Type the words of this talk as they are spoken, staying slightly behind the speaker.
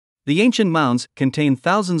The ancient mounds contain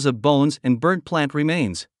thousands of bones and burnt plant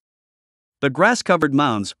remains. The grass-covered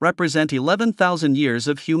mounds represent 11,000 years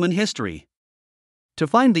of human history. To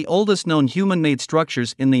find the oldest known human-made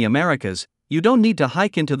structures in the Americas, you don't need to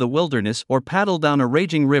hike into the wilderness or paddle down a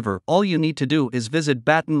raging river. All you need to do is visit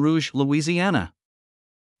Baton Rouge, Louisiana.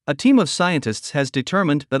 A team of scientists has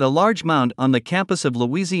determined that a large mound on the campus of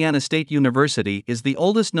Louisiana State University is the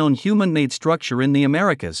oldest known human-made structure in the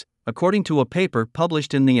Americas, according to a paper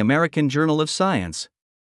published in the American Journal of Science.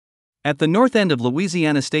 At the north end of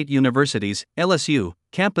Louisiana State University's LSU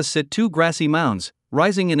campus sit two grassy mounds,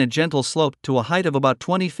 rising in a gentle slope to a height of about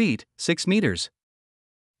 20 feet, 6 meters.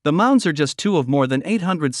 The mounds are just two of more than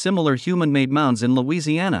 800 similar human-made mounds in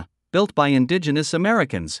Louisiana, built by indigenous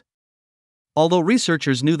Americans. Although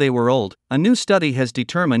researchers knew they were old, a new study has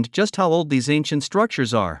determined just how old these ancient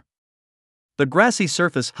structures are. The grassy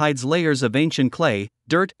surface hides layers of ancient clay,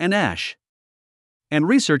 dirt, and ash. And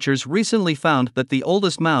researchers recently found that the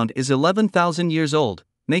oldest mound is 11,000 years old,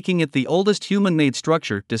 making it the oldest human-made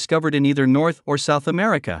structure discovered in either North or South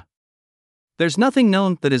America. There's nothing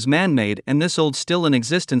known that is man-made and this old still in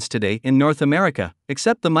existence today in North America,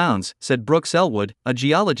 except the mounds, said Brooks Elwood, a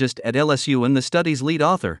geologist at LSU and the study's lead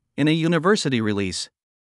author, in a university release.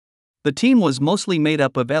 The team was mostly made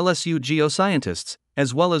up of LSU geoscientists,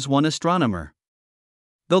 as well as one astronomer.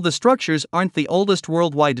 Though the structures aren't the oldest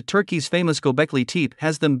worldwide, Turkey's famous Göbekli Tepe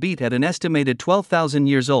has them beat at an estimated 12,000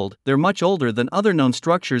 years old. They're much older than other known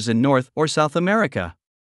structures in North or South America.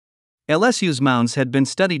 LSU's mounds had been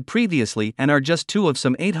studied previously and are just two of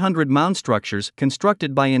some 800 mound structures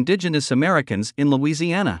constructed by indigenous Americans in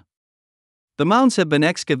Louisiana. The mounds have been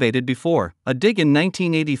excavated before. A dig in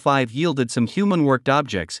 1985 yielded some human-worked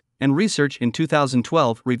objects, and research in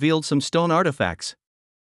 2012 revealed some stone artifacts.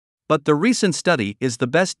 But the recent study is the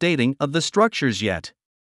best dating of the structures yet.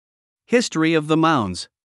 History of the mounds.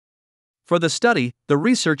 For the study, the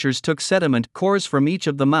researchers took sediment cores from each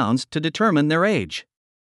of the mounds to determine their age.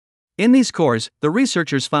 In these cores, the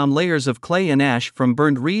researchers found layers of clay and ash from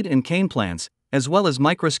burned reed and cane plants, as well as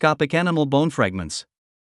microscopic animal bone fragments.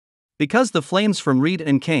 Because the flames from reed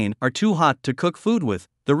and cane are too hot to cook food with,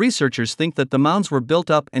 the researchers think that the mounds were built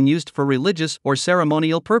up and used for religious or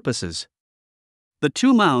ceremonial purposes. The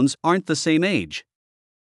two mounds aren't the same age.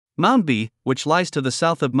 Mound B, which lies to the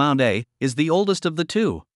south of Mound A, is the oldest of the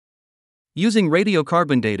two. Using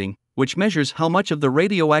radiocarbon dating, which measures how much of the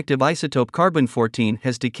radioactive isotope carbon-14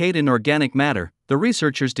 has decayed in organic matter, the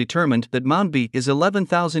researchers determined that Mound B is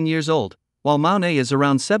 11,000 years old, while Mound A is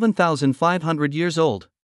around 7,500 years old.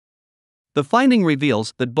 The finding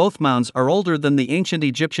reveals that both mounds are older than the ancient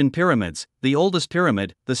Egyptian pyramids. The oldest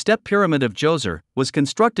pyramid, the Step Pyramid of Djoser, was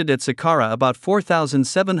constructed at Saqqara about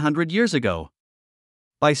 4,700 years ago.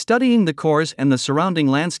 By studying the cores and the surrounding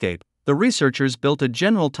landscape, the researchers built a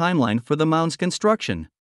general timeline for the mound's construction.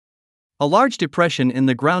 A large depression in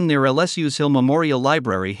the ground near LSU's Hill Memorial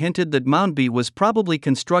Library hinted that Mound B was probably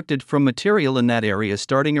constructed from material in that area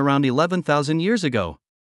starting around 11,000 years ago.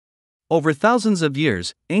 Over thousands of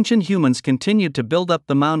years, ancient humans continued to build up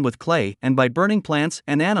the mound with clay and by burning plants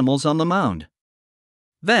and animals on the mound.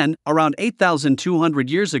 Then, around 8,200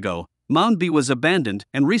 years ago, Mound B was abandoned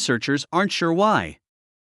and researchers aren't sure why.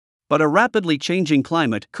 But a rapidly changing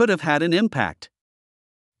climate could have had an impact.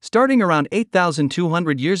 Starting around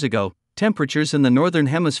 8,200 years ago, temperatures in the northern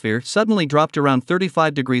hemisphere suddenly dropped around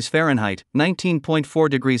 35 degrees Fahrenheit, 19.4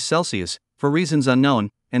 degrees Celsius, for reasons unknown,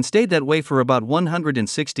 and stayed that way for about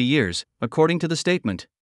 160 years, according to the statement.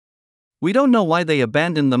 We don't know why they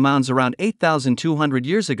abandoned the mounds around 8,200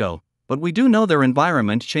 years ago, but we do know their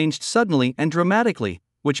environment changed suddenly and dramatically,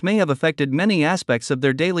 which may have affected many aspects of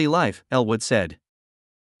their daily life, Elwood said.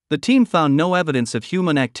 The team found no evidence of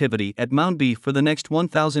human activity at Mound B for the next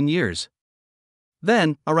 1,000 years.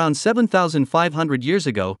 Then, around 7,500 years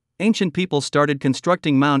ago, ancient people started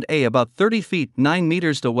constructing Mound A about 30 feet 9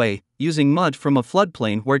 meters away, using mud from a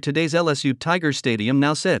floodplain where today's LSU Tiger Stadium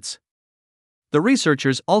now sits. The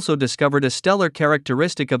researchers also discovered a stellar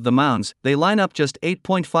characteristic of the mounds: they line up just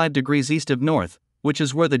 8.5 degrees east of north, which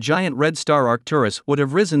is where the giant red star Arcturus would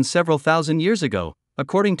have risen several thousand years ago,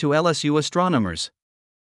 according to LSU astronomers.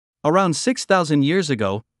 Around 6,000 years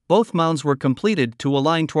ago, both mounds were completed to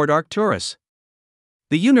align toward Arcturus.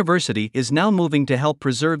 The university is now moving to help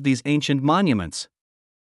preserve these ancient monuments.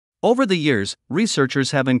 Over the years,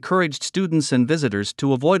 researchers have encouraged students and visitors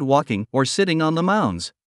to avoid walking or sitting on the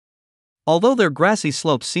mounds. Although their grassy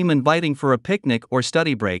slopes seem inviting for a picnic or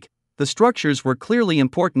study break, the structures were clearly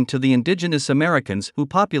important to the indigenous Americans who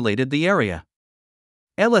populated the area.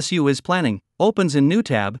 LSU is planning, opens in new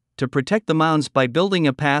tab, to protect the mounds by building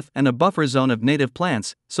a path and a buffer zone of native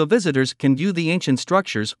plants, so visitors can view the ancient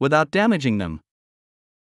structures without damaging them.